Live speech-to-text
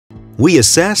We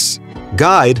assess,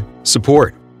 guide,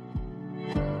 support.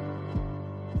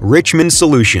 Richmond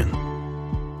Solution.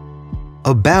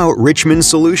 About Richmond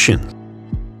Solution.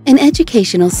 An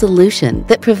educational solution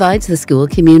that provides the school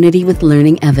community with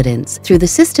learning evidence through the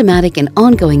systematic and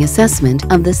ongoing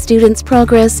assessment of the student's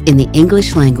progress in the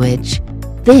English language.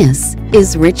 This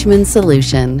is Richmond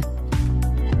Solution.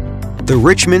 The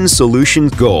Richmond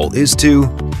Solution's goal is to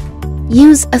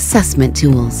use assessment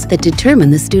tools that determine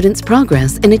the student's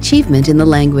progress and achievement in the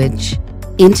language.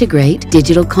 Integrate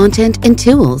digital content and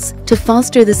tools to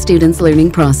foster the student's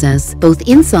learning process, both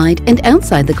inside and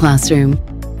outside the classroom.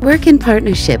 Work in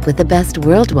partnership with the best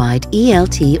worldwide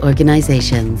ELT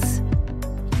organizations.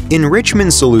 In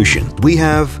Richmond Solution, we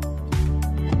have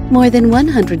more than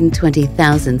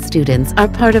 120,000 students are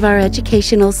part of our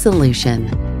educational solution,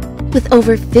 with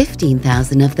over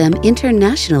 15,000 of them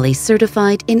internationally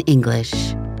certified in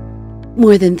English.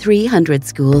 More than 300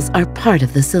 schools are part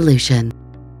of the solution,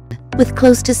 with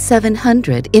close to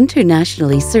 700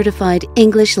 internationally certified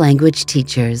English language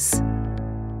teachers.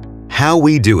 How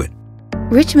we do it.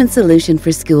 Richmond Solution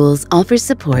for Schools offers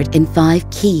support in 5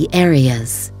 key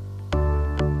areas.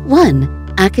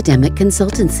 1. Academic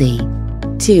consultancy.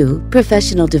 2.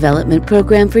 Professional development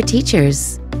program for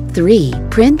teachers. 3.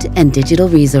 Print and digital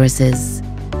resources.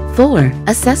 4.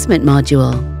 Assessment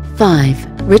module.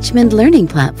 5. Richmond Learning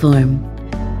Platform.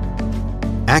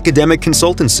 Academic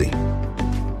consultancy.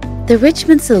 The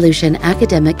Richmond Solution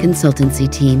Academic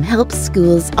Consultancy Team helps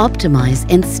schools optimize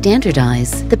and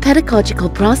standardize the pedagogical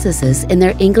processes in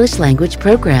their English language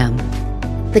program.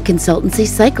 The consultancy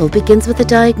cycle begins with a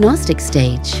diagnostic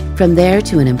stage, from there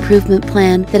to an improvement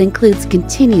plan that includes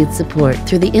continued support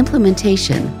through the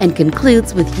implementation and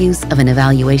concludes with use of an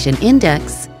evaluation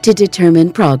index to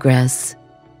determine progress.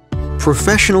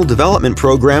 Professional development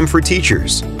program for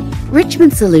teachers.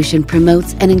 Richmond Solution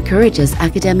promotes and encourages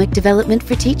academic development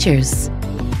for teachers.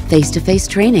 Face-to-face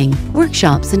training,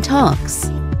 workshops and talks.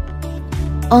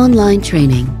 Online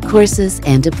training, courses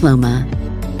and diploma.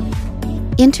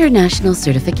 International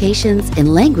certifications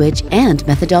in language and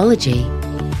methodology.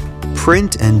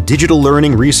 Print and digital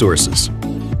learning resources.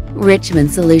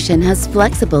 Richmond Solution has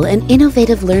flexible and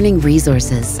innovative learning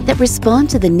resources that respond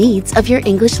to the needs of your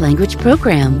English language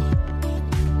program.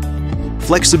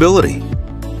 Flexibility.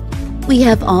 We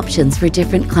have options for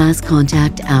different class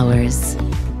contact hours.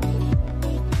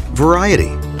 Variety.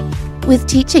 With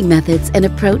teaching methods and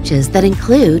approaches that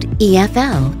include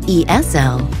EFL,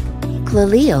 ESL,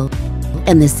 CLEL,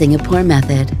 and the Singapore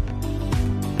method.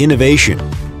 Innovation.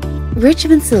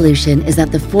 Richmond Solution is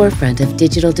at the forefront of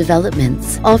digital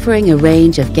developments, offering a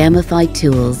range of gamified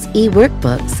tools,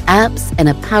 e-workbooks, apps, and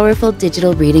a powerful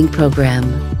digital reading program.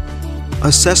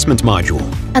 Assessment module.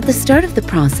 At the start of the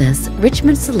process,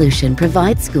 Richmond Solution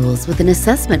provides schools with an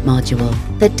assessment module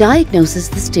that diagnoses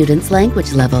the student's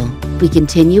language level. We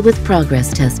continue with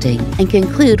progress testing and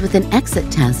conclude with an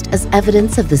exit test as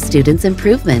evidence of the student's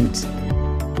improvement.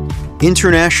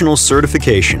 International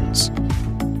certifications.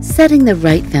 Setting the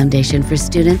right foundation for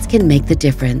students can make the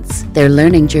difference. Their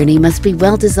learning journey must be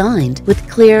well designed with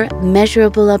clear,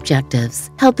 measurable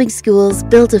objectives, helping schools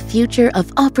build a future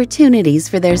of opportunities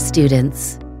for their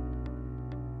students.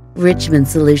 Richmond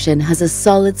Solution has a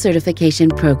solid certification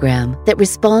program that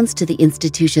responds to the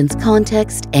institution's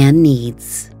context and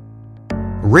needs.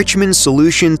 Richmond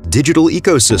Solution Digital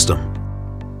Ecosystem.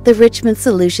 The Richmond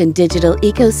Solution digital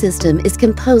ecosystem is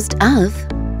composed of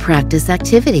practice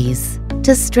activities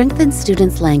to strengthen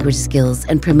students' language skills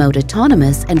and promote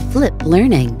autonomous and flipped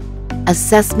learning,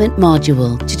 assessment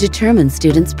module to determine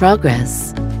students'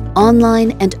 progress,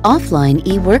 online and offline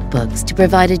e-workbooks to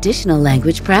provide additional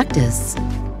language practice,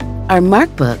 our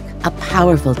Markbook, a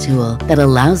powerful tool that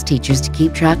allows teachers to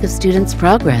keep track of students'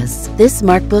 progress. This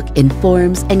Markbook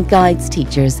informs and guides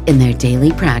teachers in their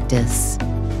daily practice.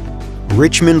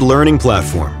 Richmond Learning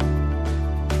Platform.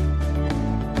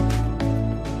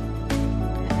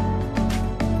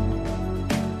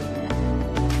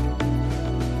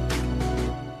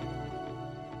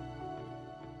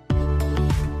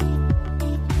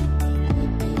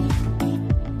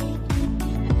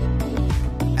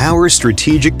 Our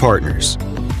strategic partners.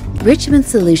 Richmond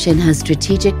Solution has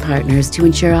strategic partners to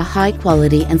ensure a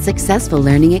high-quality and successful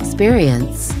learning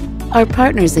experience. Our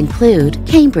partners include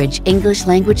Cambridge English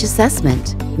Language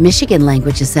Assessment, Michigan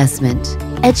Language Assessment,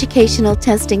 Educational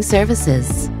Testing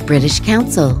Services, British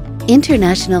Council,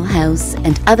 International House,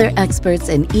 and other experts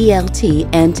in ELT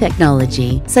and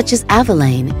technology, such as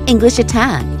Avalane, English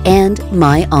Attack, and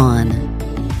MyOn.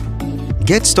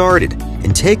 Get started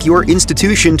and take your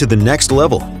institution to the next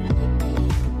level.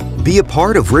 Be a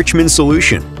part of Richmond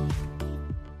Solution.